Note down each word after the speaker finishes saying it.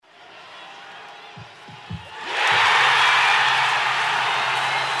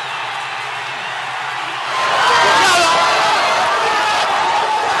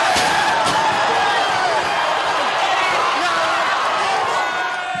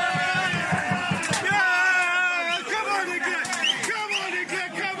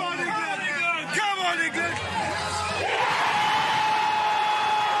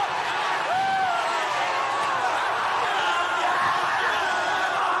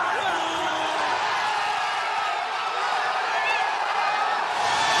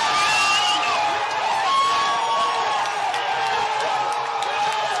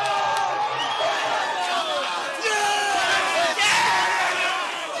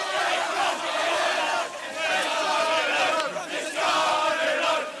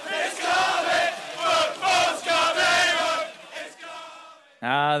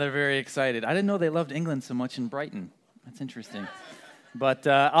they're very excited. I didn't know they loved England so much in Brighton. That's interesting. But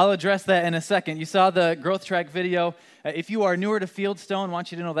I'll address that in a second. You saw the growth track video. If you are newer to Fieldstone, I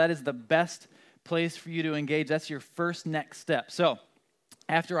want you to know that is the best place for you to engage. That's your first next step. So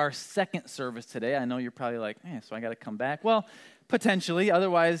after our second service today, I know you're probably like, so I got to come back. Well, potentially.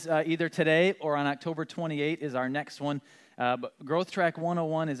 Otherwise, either today or on October 28th is our next one. But Growth Track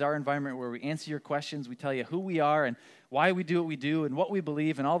 101 is our environment where we answer your questions. We tell you who we are and why we do what we do and what we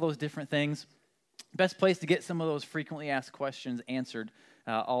believe and all those different things. Best place to get some of those frequently asked questions answered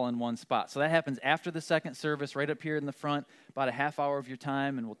all in one spot. So that happens after the second service, right up here in the front, about a half hour of your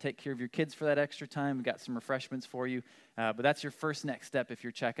time, and we'll take care of your kids for that extra time. We've got some refreshments for you. But that's your first next step if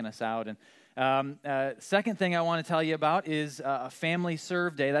you're checking us out. And second thing I want to tell you about is a family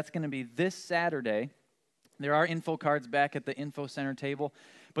serve day. That's going to be this Saturday. There are info cards back at the info center table,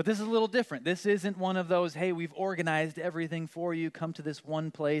 but this is a little different. This isn't one of those, hey, we've organized everything for you, come to this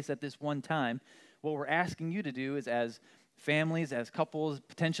one place at this one time. What we're asking you to do is as families, as couples,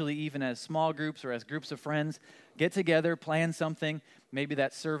 potentially even as small groups or as groups of friends, get together, plan something. Maybe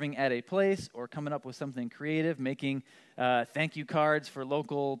that's serving at a place or coming up with something creative, making thank you cards for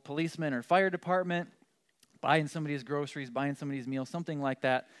local policemen or fire department, buying somebody's groceries, buying somebody's meal, something like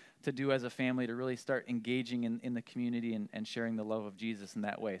that to do as a family to really start engaging in the community and sharing the love of Jesus in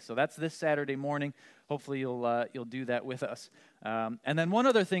that way. So that's this Saturday morning. Hopefully you'll do that with us. And then one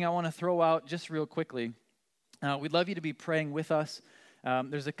other thing I want to throw out just real quickly. We'd love you to be praying with us.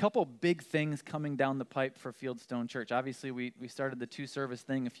 There's a couple big things coming down the pipe for Fieldstone Church. Obviously, we started the two-service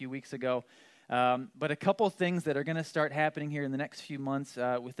thing a few weeks ago. But a couple things that are going to start happening here in the next few months,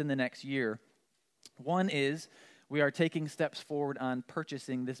 within the next year. One is we are taking steps forward on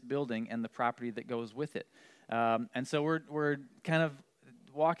purchasing this building and the property that goes with it. And so we're kind of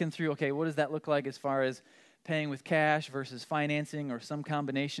walking through, okay, what does that look like as far as paying with cash versus financing or some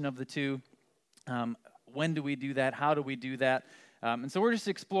combination of the two? When do we do that? How do we do that? And so we're just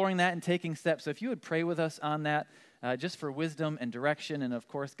exploring that and taking steps. So if you would pray with us on that, just for wisdom and direction and, of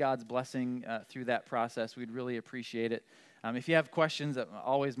course, God's blessing through that process, we'd really appreciate it. If you have questions, I'm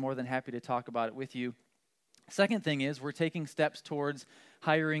always more than happy to talk about it with you. Second thing is we're taking steps towards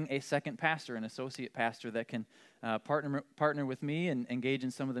hiring a second pastor, an associate pastor that can partner with me and engage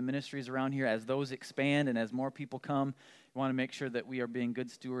in some of the ministries around here as those expand and as more people come. We want to make sure that we are being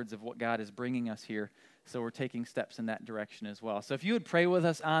good stewards of what God is bringing us here. So we're taking steps in that direction as well. So if you would pray with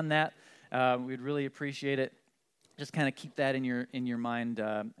us on that, we'd really appreciate it. Just kind of keep that in your mind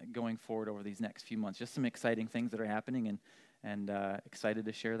going forward over these next few months. Just some exciting things that are happening and excited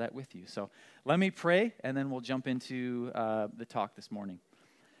to share that with you. So let me pray, and then we'll jump into the talk this morning.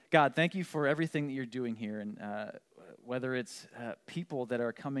 God, thank you for everything that you're doing here, and whether it's people that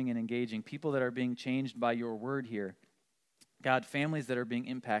are coming and engaging, people that are being changed by your word here, God, families that are being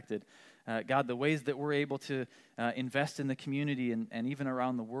impacted, God, the ways that we're able to invest in the community and even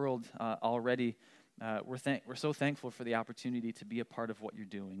around the world already. We're so thankful for the opportunity to be a part of what you're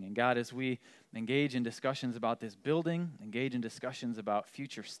doing. And God, as we engage in discussions about this building, engage in discussions about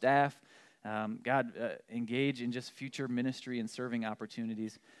future staff, God, engage in just future ministry and serving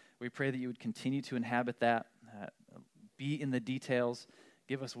opportunities, we pray that you would continue to inhabit that, be in the details,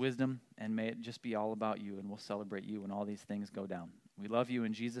 give us wisdom, and may it just be all about you, and we'll celebrate you when all these things go down. We love you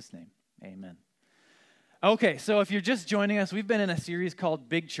in Jesus' name. Amen. Okay, so if you're just joining us, we've been in a series called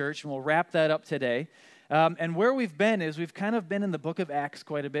Big Church, and we'll wrap that up today. And where we've been is we've kind of been in the book of Acts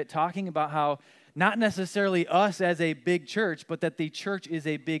quite a bit, talking about how not necessarily us as a big church, but that the church is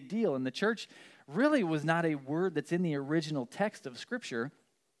a big deal. And the church really was not a word that's in the original text of Scripture.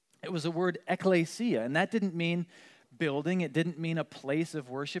 It was a word ekklesia, and that didn't mean building. It didn't mean a place of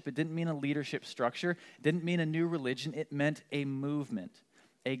worship. It didn't mean a leadership structure. It didn't mean a new religion. It meant a movement,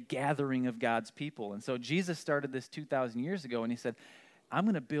 a gathering of God's people. And so Jesus started this 2,000 years ago, and he said, I'm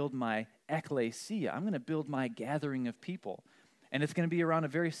going to build my ekklesia. I'm going to build my gathering of people. And it's going to be around a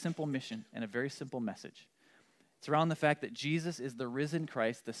very simple mission and a very simple message. It's around the fact that Jesus is the risen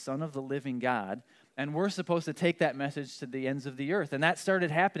Christ, the Son of the living God, and we're supposed to take that message to the ends of the earth. And that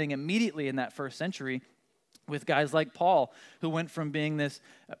started happening immediately in that first century with guys like Paul, who went from being this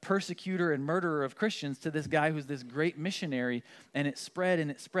persecutor and murderer of Christians to this guy who's this great missionary, and it spread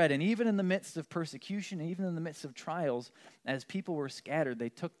and it spread. And even in the midst of persecution, even in the midst of trials, as people were scattered, they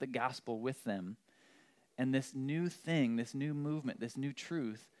took the gospel with them. And this new thing, this new movement, this new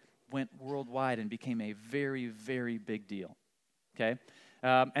truth went worldwide and became a very, very big deal, okay?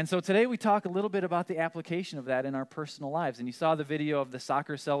 And so today we talk a little bit about the application of that in our personal lives. And you saw the video of the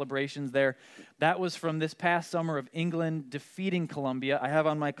soccer celebrations there. That was from this past summer of England defeating Colombia. I have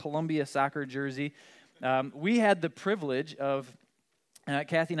on my Colombia soccer jersey. We had the privilege of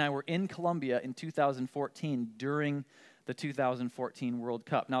Kathy and I were in Colombia in 2014 during the 2014 World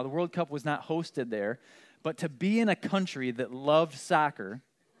Cup. Now, the World Cup was not hosted there, but to be in a country that loved soccer,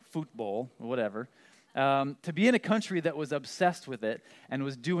 football, whatever, to be in a country that was obsessed with it and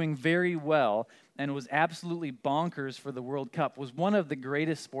was doing very well and was absolutely bonkers for the World Cup was one of the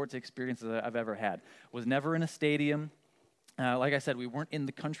greatest sports experiences I've ever had. Was never in a stadium. Like I said, we weren't in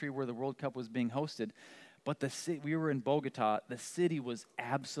the country where the World Cup was being hosted, but we were in Bogota. The city was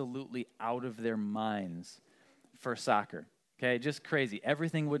absolutely out of their minds for soccer. Okay, just crazy.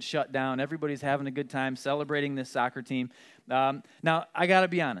 Everything would shut down. Everybody's having a good time celebrating this soccer team. Now, I got to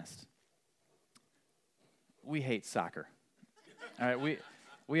be honest. We hate soccer. All right,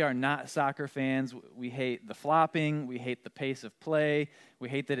 we are not soccer fans. We hate the flopping. We hate the pace of play. We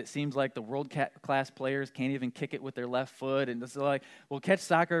hate that it seems like the world-class players can't even kick it with their left foot. And this is like, we'll catch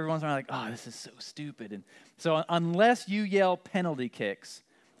soccer every once in a while, like, oh, this is so stupid. And so unless you yell penalty kicks,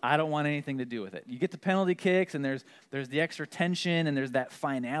 I don't want anything to do with it. You get the penalty kicks, and there's the extra tension, and there's that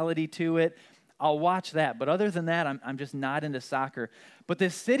finality to it. I'll watch that. But other than that, I'm just not into soccer. But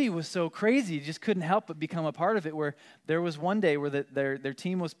this city was so crazy, you just couldn't help but become a part of it, where there was one day where their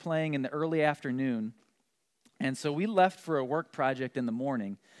team was playing in the early afternoon. And so we left for a work project in the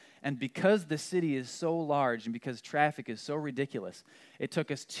morning. And because the city is so large and because traffic is so ridiculous, it took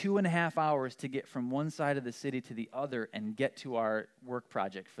us 2.5 hours to get from one side of the city to the other and get to our work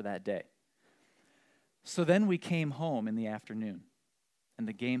project for that day. So then we came home in the afternoon, and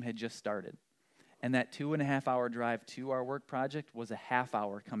the game had just started. And that 2.5-hour drive to our work project was a half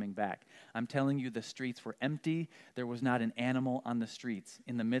hour coming back. I'm telling you, the streets were empty. There was not an animal on the streets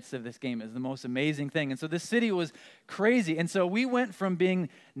in the midst of this game. It was the most amazing thing. And so this city was crazy. And so we went from being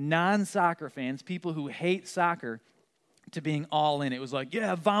non-soccer fans, people who hate soccer, to being all in. It was like,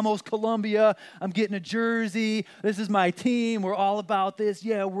 yeah, vamos Colombia. I'm getting a jersey. This is my team. We're all about this.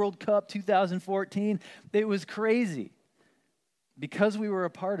 Yeah, World Cup 2014. It was crazy. Because we were a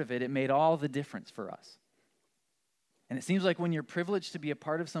part of it, it made all the difference for us. And it seems like when you're privileged to be a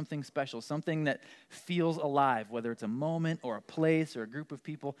part of something special, something that feels alive, whether it's a moment or a place or a group of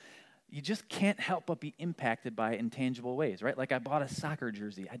people, you just can't help but be impacted by it in tangible ways, right? Like I bought a soccer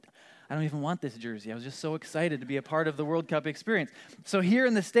jersey. I don't even want this jersey. I was just so excited to be a part of the World Cup experience. So here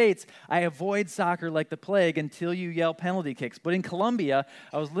in the States, I avoid soccer like the plague until you yell penalty kicks. But in Colombia,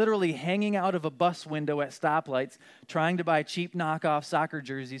 I was literally hanging out of a bus window at stoplights trying to buy cheap knockoff soccer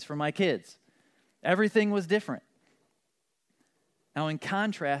jerseys for my kids. Everything was different. Now, in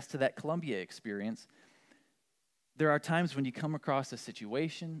contrast to that Colombia experience, there are times when you come across a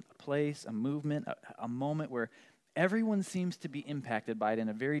situation, a place, a movement, a moment where everyone seems to be impacted by it in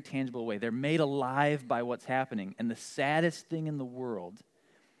a very tangible way. They're made alive by what's happening. And the saddest thing in the world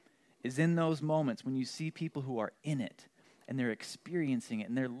is in those moments when you see people who are in it and they're experiencing it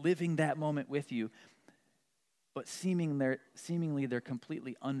and they're living that moment with you, but seemingly they're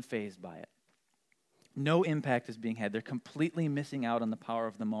completely unfazed by it. No impact is being had. They're completely missing out on the power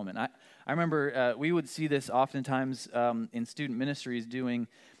of the moment. I remember we would see this oftentimes in student ministries doing,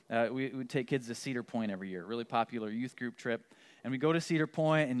 we would take kids to Cedar Point every year, really popular youth group trip. And we go to Cedar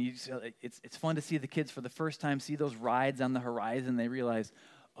Point, and it's fun to see the kids for the first time see those rides on the horizon. They realize,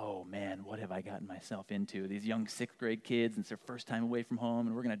 oh man, what have I gotten myself into? These young 6th grade kids, and it's their first time away from home,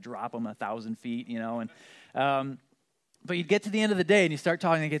 and we're going to drop them 1,000 feet, you know. And but you get to the end of the day and you start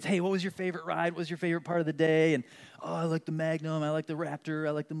talking to kids, hey, what was your favorite ride? What was your favorite part of the day? And, oh, I like the Magnum. I like the Raptor. I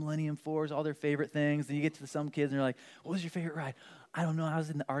like the Millennium Force, all their favorite things. And you get to some kids and they're like, what was your favorite ride? I don't know. I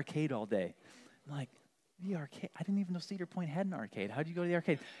was in the arcade all day. I'm like, the arcade? I didn't even know Cedar Point had an arcade. How did you go to the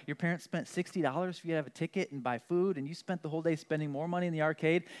arcade? Your parents spent $60 for you to have a ticket and buy food, and you spent the whole day spending more money in the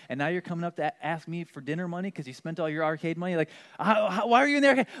arcade, and now you're coming up to ask me for dinner money because you spent all your arcade money? Like, why are you in the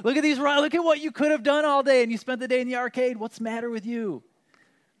arcade? Look at these rides. Look at what you could have done all day, and you spent the day in the arcade. What's the matter with you?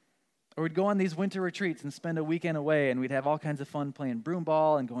 Or we'd go on these winter retreats and spend a weekend away, and we'd have all kinds of fun playing broom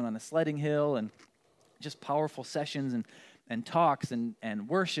ball and going on a sledding hill and just powerful sessions and talks and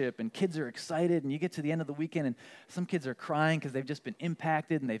worship, and kids are excited, and you get to the end of the weekend, and some kids are crying because they've just been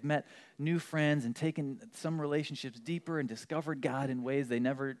impacted, and they've met new friends and taken some relationships deeper and discovered God in ways they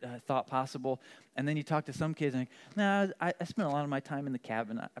never thought possible. And then you talk to some kids, and I spent a lot of my time in the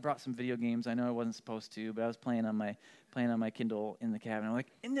cabin. I brought some video games. I know I wasn't supposed to, but I was playing on my Kindle in the cabin. I'm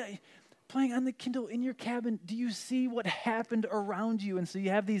like, playing on the Kindle in your cabin, do you see what happened around you? And so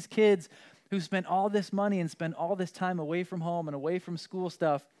you have these kids who spent all this money and spent all this time away from home and away from school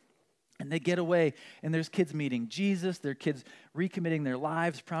stuff, And they get away, and there's kids meeting Jesus. There are kids recommitting their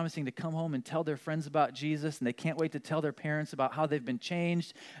lives, promising to come home and tell their friends about Jesus, and they can't wait to tell their parents about how they've been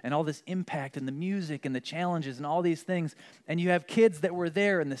changed and all this impact and the music and the challenges and all these things. And you have kids that were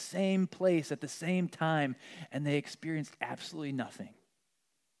there in the same place at the same time, and they experienced absolutely nothing.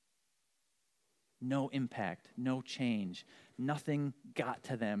 No impact, no change. Nothing got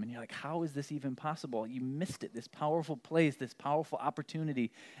to them. And you're like, how is this even possible? You missed it, this powerful place, this powerful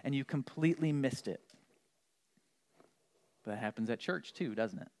opportunity, and you completely missed it. But that happens at church too,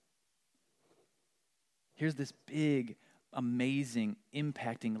 doesn't it? Here's this big, amazing,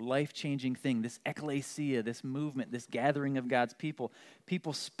 impacting, life-changing thing, this ecclesia, this movement, this gathering of God's people.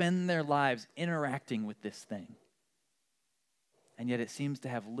 People spend their lives interacting with this thing. And yet it seems to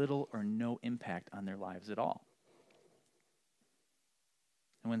have little or no impact on their lives at all.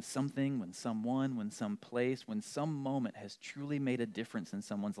 And when something, when someone, when some place, when some moment has truly made a difference in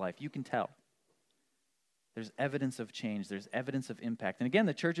someone's life, you can tell. There's evidence of change. There's evidence of impact. And again,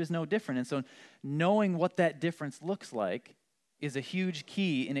 the church is no different. And so knowing what that difference looks like is a huge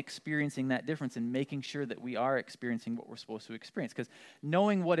key in experiencing that difference and making sure that we are experiencing what we're supposed to experience. Because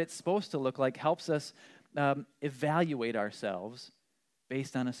knowing what it's supposed to look like helps us evaluate ourselves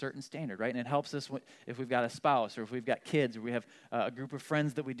based on a certain standard, right? And it helps us if we've got a spouse or if we've got kids or we have a group of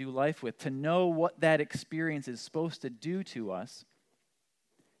friends that we do life with, to know what that experience is supposed to do to us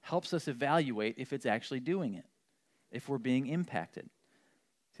helps us evaluate if it's actually doing it, if we're being impacted.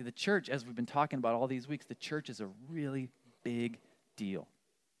 See, the church, as we've been talking about all these weeks, the church is a really big deal.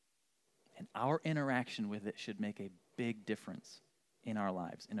 And our interaction with it should make a big difference in our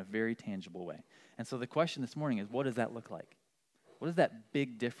lives in a very tangible way. And so the question this morning is, what does that look like? What does that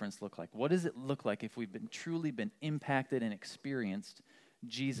big difference look like? What does it look like if we've truly been impacted and experienced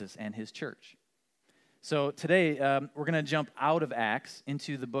Jesus and his church? So today, we're going to jump out of Acts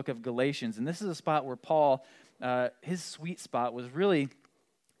into the book of Galatians. And this is a spot where Paul, his sweet spot was really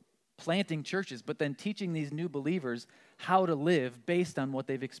planting churches, but then teaching these new believers how to live based on what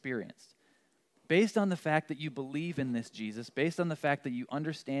they've experienced. Based on the fact that you believe in this Jesus, based on the fact that you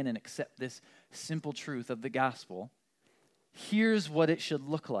understand and accept this simple truth of the gospel, here's what it should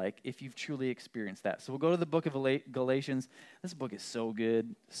look like if you've truly experienced that. So we'll go to the book of Galatians. This book is so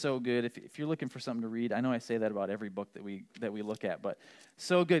good, so good. If you're looking for something to read, I know I say that about every book that we look at, but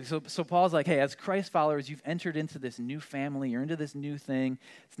so good. So Paul's like, hey, as Christ followers, you've entered into this new family. You're into this new thing.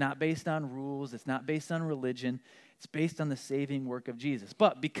 It's not based on rules. It's not based on religion. It's based on the saving work of Jesus.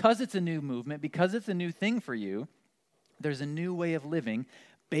 But because it's a new movement, because it's a new thing for you, there's a new way of living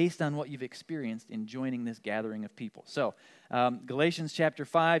based on what you've experienced in joining this gathering of people. So Galatians chapter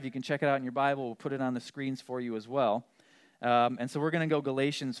 5, you can check it out in your Bible. We'll put it on the screens for you as well. And so we're going to go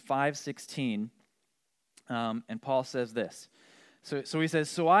Galatians 5:16, and Paul says this. So he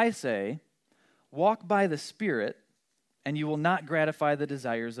says, "So I say, walk by the Spirit, and you will not gratify the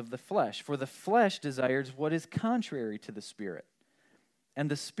desires of the flesh. For the flesh desires what is contrary to the Spirit,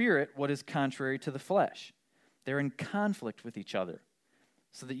 and the Spirit what is contrary to the flesh. They're in conflict with each other,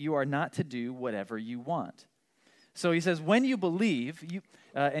 so that you are not to do whatever you want." So he says, when you believe,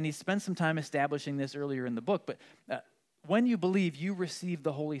 and he spent some time establishing this earlier in the book, but when you believe, you receive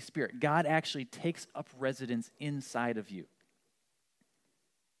the Holy Spirit. God actually takes up residence inside of you.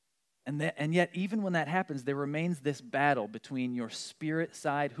 And yet, even when that happens, there remains this battle between your spirit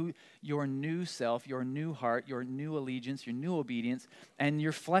side, your new self, your new heart, your new allegiance, your new obedience, and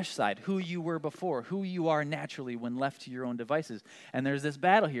your flesh side, who you were before, who you are naturally when left to your own devices. And there's this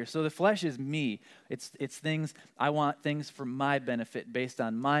battle here. So the flesh is me. It's things, I want things for my benefit based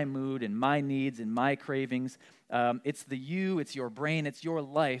on my mood and my needs and my cravings. It's the you, it's your brain, it's your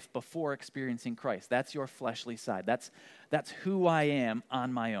life before experiencing Christ. That's your fleshly side. That's who I am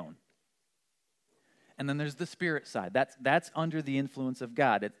on my own. And then there's the spirit side. That's under the influence of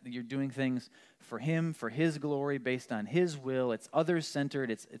God. You're doing things for him, for his glory, based on his will. It's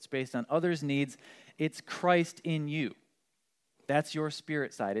others-centered. It's based on others' needs. It's Christ in you. That's your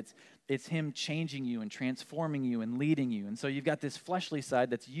spirit side. It's him changing you and transforming you and leading you. And so you've got this fleshly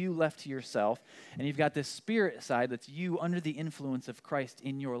side that's you left to yourself, and you've got this spirit side that's you under the influence of Christ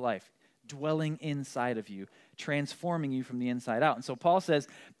in your life, dwelling inside of you, transforming you from the inside out. And so Paul says,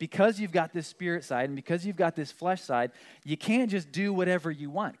 because you've got this spirit side and because you've got this flesh side, you can't just do whatever you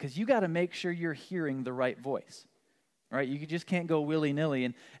want, because you got to make sure you're hearing the right voice. Right? You just can't go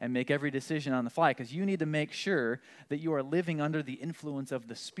willy-nilly and make every decision on the fly, because you need to make sure that you are living under the influence of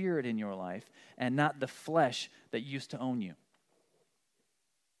the Spirit in your life and not the flesh that used to own you.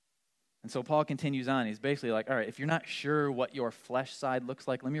 And so Paul continues on. He's basically like, all right, if you're not sure what your flesh side looks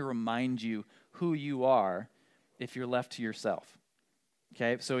like, let me remind you who you are if you're left to yourself.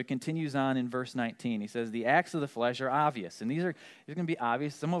 Okay, so it continues on in verse 19. He says, the acts of the flesh are obvious. And these are going to be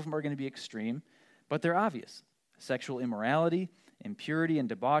obvious. Some of them are going to be extreme, but they're obvious. Sexual immorality, impurity and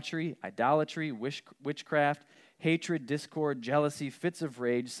debauchery, idolatry, witchcraft, hatred, discord, jealousy, fits of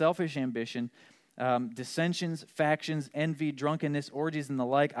rage, selfish ambition, dissensions, factions, envy, drunkenness, orgies, and the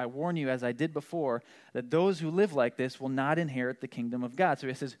like. I warn you, as I did before, that those who live like this will not inherit the kingdom of God. So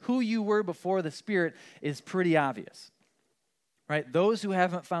he says, who you were before the Spirit is pretty obvious. Right? Those who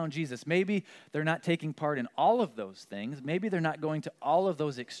haven't found Jesus, maybe they're not taking part in all of those things. Maybe they're not going to all of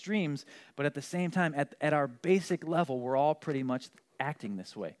those extremes, but at the same time, at our basic level, we're all pretty much acting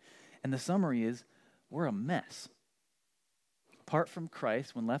this way. And the summary is, we're a mess. Apart from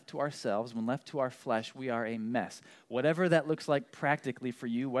Christ, when left to ourselves, when left to our flesh, we are a mess. Whatever that looks like practically for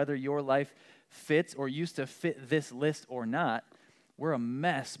you, whether your life fits or used to fit this list or not, we're a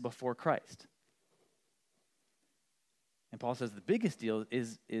mess before Christ. And Paul says the biggest deal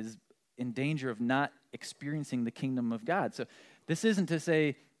is in danger of not experiencing the kingdom of God. So this isn't to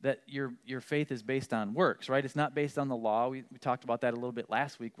say that your faith is based on works, right? It's not based on the law. We talked about that a little bit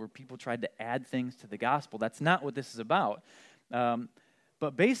last week where people tried to add things to the gospel. That's not what this is about.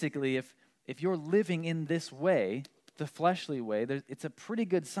 But basically, if you're living in this way, the fleshly way, it's a pretty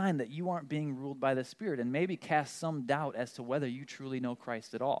good sign that you aren't being ruled by the Spirit and maybe cast some doubt as to whether you truly know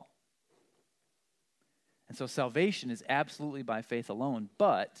Christ at all. And so salvation is absolutely by faith alone,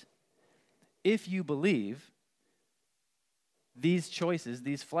 but if you believe, these choices,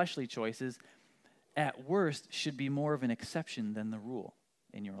 these fleshly choices, at worst should be more of an exception than the rule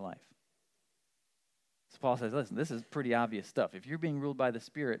in your life. So Paul says, listen, this is pretty obvious stuff. If you're being ruled by the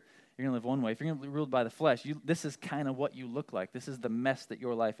Spirit, you're going to live one way. If you're going to be ruled by the flesh, this is kind of what you look like. This is the mess that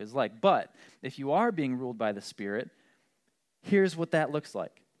your life is like. But if you are being ruled by the Spirit, here's what that looks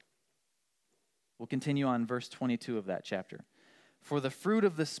like. We'll continue on verse 22 of that chapter. For the fruit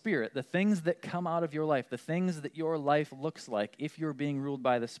of the Spirit, the things that come out of your life, the things that your life looks like if you're being ruled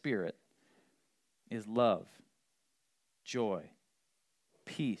by the Spirit, is love, joy,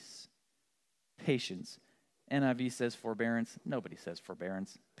 peace, patience. NIV says forbearance. Nobody says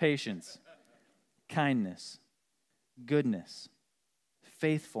forbearance. Patience, kindness, goodness,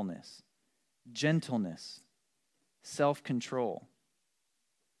 faithfulness, gentleness, self-control.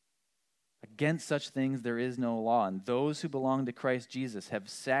 Against such things there is no law, and those who belong to Christ Jesus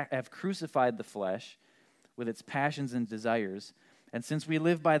have crucified the flesh with its passions and desires. And since we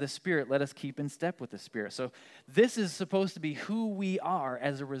live by the Spirit, let us keep in step with the Spirit. So this is supposed to be who we are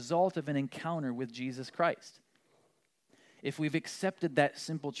as a result of an encounter with Jesus Christ. If we've accepted that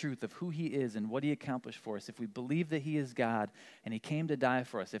simple truth of who he is and what he accomplished for us, if we believe that he is God and he came to die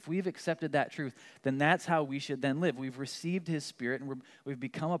for us, if we've accepted that truth, then that's how we should then live. We've received his Spirit and we've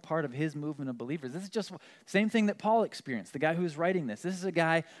become a part of his movement of believers. This is just the same thing that Paul experienced, the guy who's writing this. This is a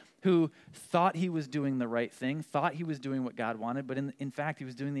guy who thought he was doing the right thing, thought he was doing what God wanted, but in fact, he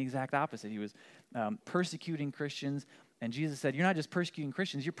was doing the exact opposite. He was persecuting Christians. And Jesus said, you're not just persecuting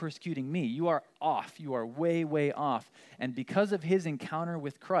Christians, you're persecuting me. You are off. You are way, way off. And because of his encounter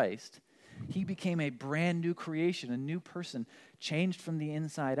with Christ, he became a brand new creation, a new person, changed from the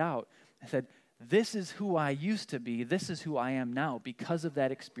inside out. I said, this is who I used to be. This is who I am now because of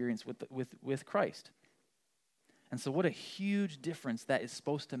that experience with Christ. And so what a huge difference that is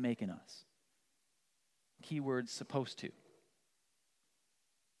supposed to make in us. Keyword, supposed to.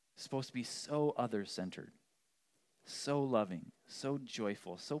 Supposed to be so other-centered. So loving, so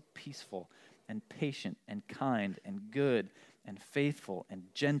joyful, so peaceful, and patient, and kind, and good, and faithful, and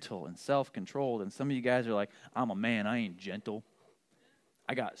gentle, and self-controlled. And some of you guys are like, I'm a man, I ain't gentle.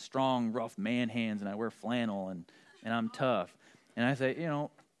 I got strong, rough man hands, and I wear flannel, and I'm tough. And I say,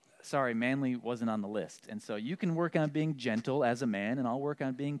 sorry, manly wasn't on the list. And so you can work on being gentle as a man, and I'll work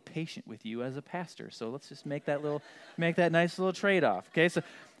on being patient with you as a pastor. So let's just make that nice little trade-off. Okay,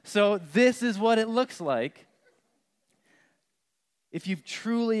 so this is what it looks like if you've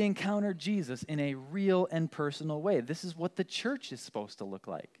truly encountered Jesus in a real and personal way. This is what the church is supposed to look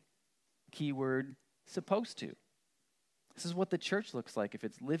like. Keyword, supposed to. This is what the church looks like if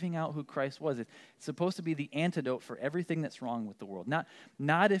it's living out who Christ was. It's supposed to be the antidote for everything that's wrong with the world.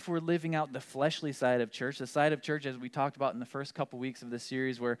 Not if we're living out the fleshly side of church, the side of church as we talked about in the first couple weeks of this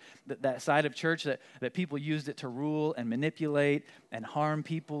series, where that side of church that people used it to rule and manipulate and harm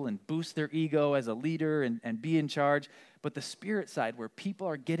people and boost their ego as a leader and be in charge. But the spirit side where people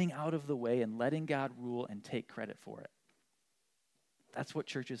are getting out of the way and letting God rule and take credit for it. That's what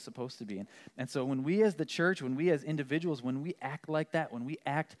church is supposed to be. And so when we as the church, when we as individuals, when we act like that, when we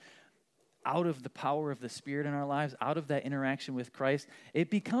act out of the power of the Spirit in our lives, out of that interaction with Christ, it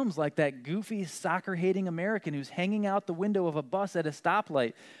becomes like that goofy soccer-hating American who's hanging out the window of a bus at a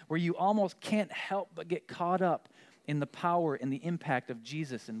stoplight where you almost can't help but get caught up in the power and the impact of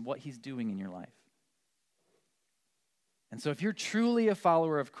Jesus and what he's doing in your life. And so if you're truly a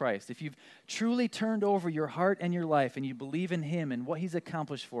follower of Christ, if you've truly turned over your heart and your life and you believe in him and what he's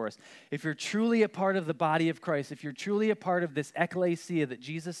accomplished for us, if you're truly a part of the body of Christ, if you're truly a part of this ecclesia that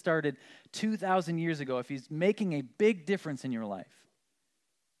Jesus started 2,000 years ago, if he's making a big difference in your life,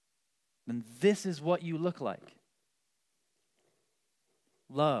 then this is what you look like.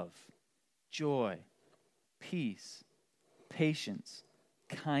 Love, joy, peace, patience,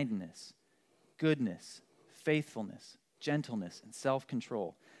 kindness, goodness, faithfulness, gentleness, and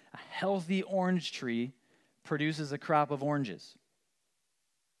self-control. A healthy orange tree produces a crop of oranges.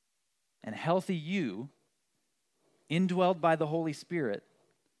 And healthy you, indwelled by the Holy Spirit,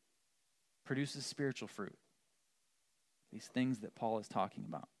 produces spiritual fruit. These things that Paul is talking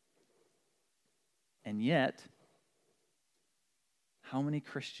about. And yet, how many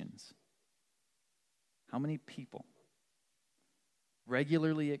Christians, how many people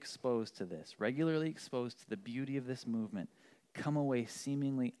regularly exposed to this, regularly exposed to the beauty of this movement, come away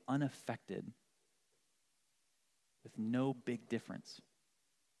seemingly unaffected with no big difference,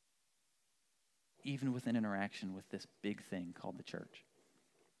 even with an interaction with this big thing called the church?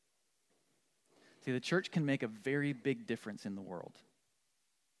 See, the church can make a very big difference in the world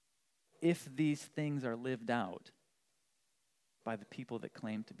if these things are lived out by the people that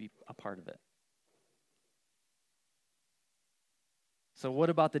claim to be a part of it. So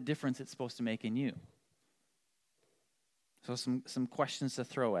what about the difference it's supposed to make in you? So some questions to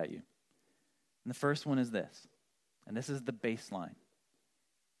throw at you. And the first one is this, and this is the baseline.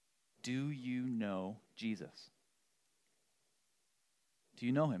 Do you know Jesus? Do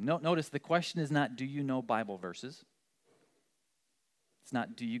you know him? Notice the question is not, do you know Bible verses? It's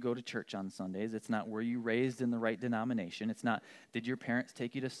not, do you go to church on Sundays? It's not, were you raised in the right denomination? It's not, did your parents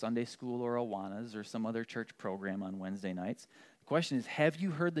take you to Sunday school or Awanas or some other church program on Wednesday nights? The question is, have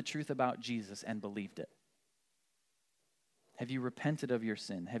you heard the truth about Jesus and believed it? Have you repented of your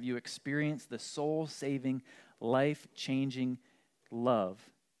sin? Have you experienced the soul-saving, life-changing love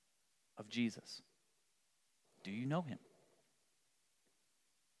of Jesus? Do you know him?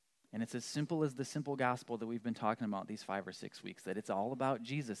 And it's as simple as the simple gospel that we've been talking about these 5 or 6 weeks, that it's all about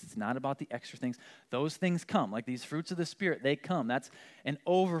Jesus. It's not about the extra things. Those things come, like these fruits of the Spirit, they come. That's an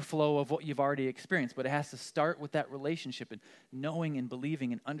overflow of what you've already experienced, but it has to start with that relationship and knowing and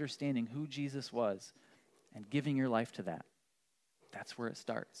believing and understanding who Jesus was and giving your life to that. That's where it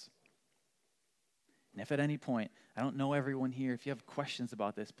starts. And if at any point, I don't know everyone here, if you have questions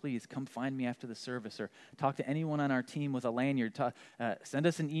about this, please come find me after the service or talk to anyone on our team with a lanyard. Send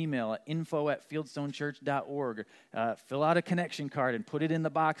us an email at info@fieldstonechurch.org. Fill out a connection card and put it in the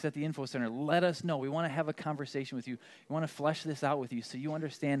box at the info center. Let us know. We want to have a conversation with you. We want to flesh this out with you so you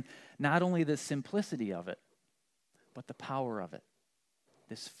understand not only the simplicity of it, but the power of it.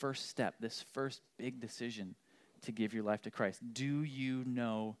 This first step, this first big decision to give your life to Christ. Do you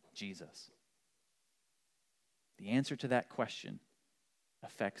know Jesus? The answer to that question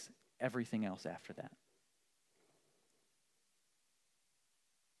affects everything else after that.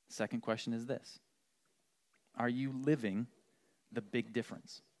 Second question is this. Are you living the big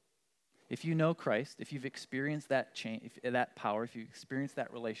difference? If you know Christ, if you've experienced that change, that power, if you've experienced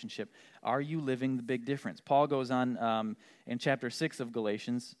that relationship, are you living the big difference? Paul goes on in chapter 6 of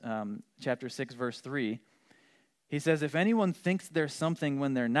Galatians, chapter 6, verse 3. He says, if anyone thinks they're something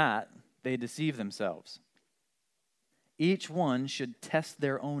when they're not, they deceive themselves. Each one should test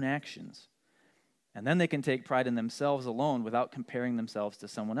their own actions, and then they can take pride in themselves alone without comparing themselves to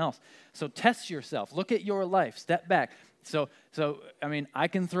someone else. So test yourself. Look at your life. Step back. So I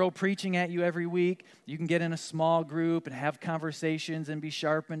can throw preaching at you every week. You can get in a small group and have conversations and be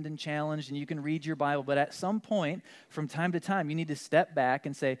sharpened and challenged, and you can read your Bible. But at some point, from time to time, you need to step back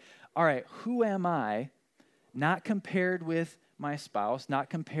and say, all right, who am I, not compared with my spouse, not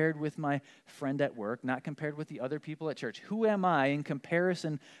compared with my friend at work, not compared with the other people at church. Who am I in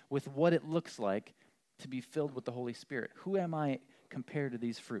comparison with what it looks like to be filled with the Holy Spirit? Who am I compared to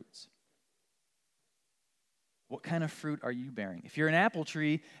these fruits? What kind of fruit are you bearing? If you're an apple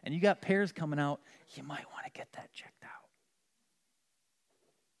tree and you got pears coming out, you might want to get that checked out.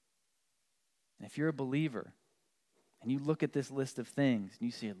 And if you're a believer and you look at this list of things and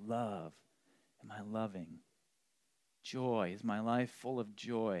you see love, am I loving? Joy, is my life full of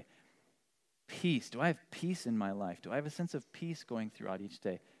joy? Peace, do I have peace in my life? Do I have a sense of peace going throughout each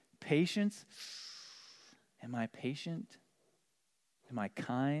day? Patience, am I patient? Am I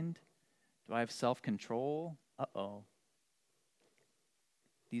kind? Do I have self-control? Uh-oh.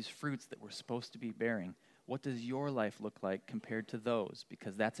 These fruits that we're supposed to be bearing, what does your life look like compared to those?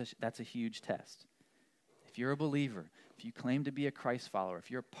 Because that's a huge test. If you're a believer, if you claim to be a Christ follower, if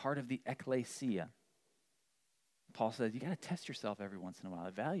you're part of the ecclesia, Paul says you got to test yourself every once in a while.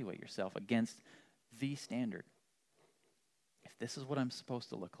 Evaluate yourself against the standard. If this is what I'm supposed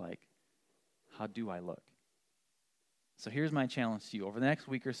to look like, how do I look? So here's my challenge to you. Over the next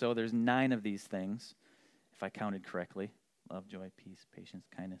week or so, there's 9 of these things, if I counted correctly. Love, joy, peace, patience,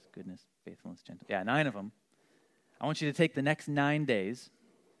 kindness, goodness, faithfulness, gentleness. Yeah, 9 of them. I want you to take the next 9 days,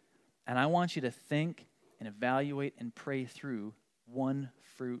 and I want you to think and evaluate and pray through 1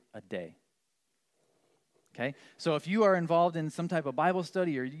 fruit a day. Okay? So if you are involved in some type of Bible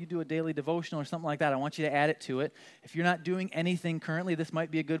study or you do a daily devotional or something like that, I want you to add it to it. If you're not doing anything currently, this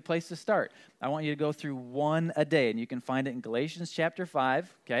might be a good place to start. I want you to go through 1 a day, and you can find it in Galatians chapter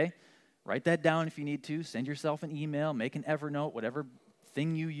 5, okay? Write that down if you need to. Send yourself an email, make an Evernote, whatever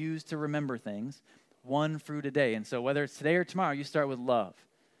thing you use to remember things. 1 fruit a day. And so whether it's today or tomorrow, you start with love.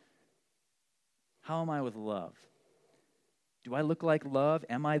 How am I with love? Do I look like love?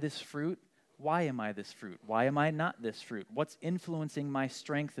 Am I this fruit? Why am I this fruit? Why am I not this fruit? What's influencing my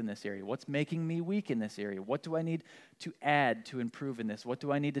strength in this area? What's making me weak in this area? What do I need to add to improve in this? What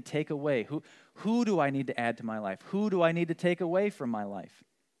do I need to take away? Who do I need to add to my life? Who do I need to take away from my life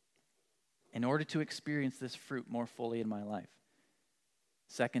in order to experience this fruit more fully in my life?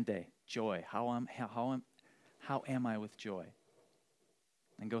 2nd day, joy. How am I with joy?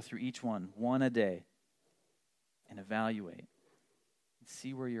 And go through each one a day, and evaluate.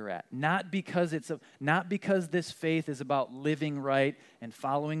 See where you're at. Not because this faith is about living right and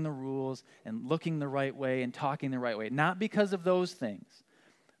following the rules and looking the right way and talking the right way. Not because of those things,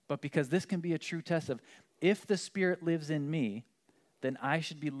 but because this can be a true test of if the Spirit lives in me, then I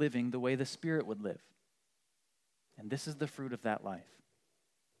should be living the way the Spirit would live. And this is the fruit of that life.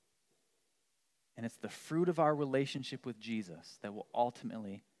 And it's the fruit of our relationship with Jesus that will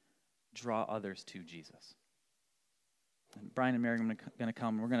ultimately draw others to Jesus. And Brian and Mary are going to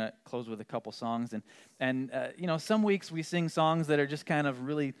come. We're going to close with a couple songs. And some weeks we sing songs that are just kind of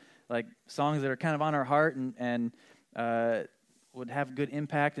really like songs that are kind of on our heart and would have good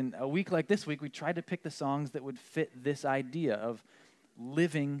impact. And a week like this week, we tried to pick the songs that would fit this idea of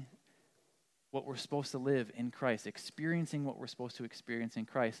living what we're supposed to live in Christ, experiencing what we're supposed to experience in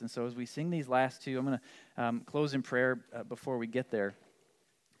Christ. And so as we sing these last 2, I'm going to close in prayer before we get there.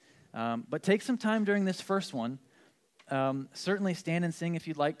 But take some time during this first one. Certainly stand and sing if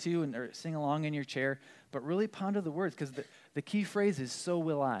you'd like to, or sing along in your chair, but really ponder the words, because the key phrase is, so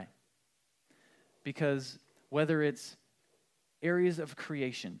will I. Because whether it's areas of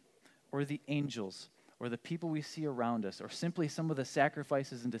creation, or the angels, or the people we see around us, or simply some of the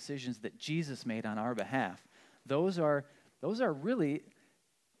sacrifices and decisions that Jesus made on our behalf, those are really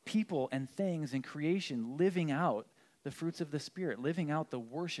people and things in creation living out the fruits of the Spirit, living out the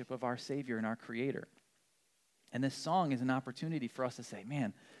worship of our Savior and our Creator. And this song is an opportunity for us to say,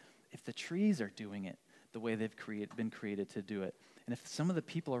 man, if the trees are doing it the way they've been created to do it, and if some of the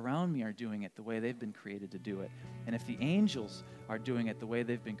people around me are doing it the way they've been created to do it, and if the angels are doing it the way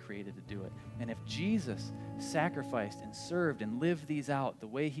they've been created to do it, and if Jesus sacrificed and served and lived these out the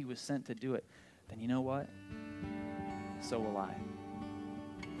way he was sent to do it, then you know what? So will I.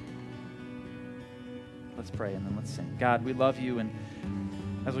 Let's pray and then let's sing. God, we love you, and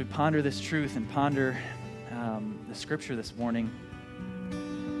as we ponder this truth and ponder the scripture this morning,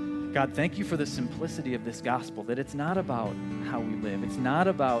 God, thank you for the simplicity of this gospel, that it's not about how we live. It's not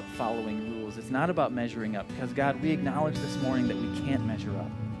about following rules. It's not about measuring up, because, God, we acknowledge this morning that we can't measure up.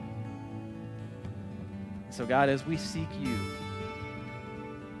 So, God, as we seek you,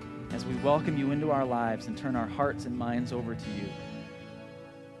 as we welcome you into our lives and turn our hearts and minds over to you,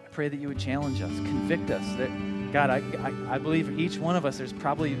 I pray that you would challenge us, convict us, that God, I believe for each one of us, there's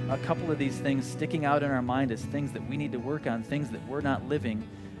probably a couple of these things sticking out in our mind as things that we need to work on, things that we're not living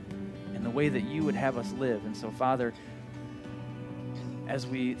in the way that you would have us live. And so, Father, as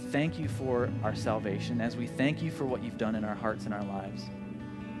we thank you for our salvation, as we thank you for what you've done in our hearts and our lives,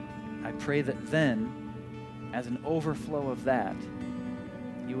 I pray that then, as an overflow of that,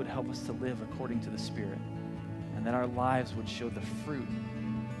 you would help us to live according to the Spirit, and that our lives would show the fruit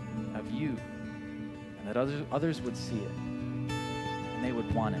of you, and that others would see it, and they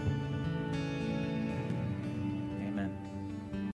would want it.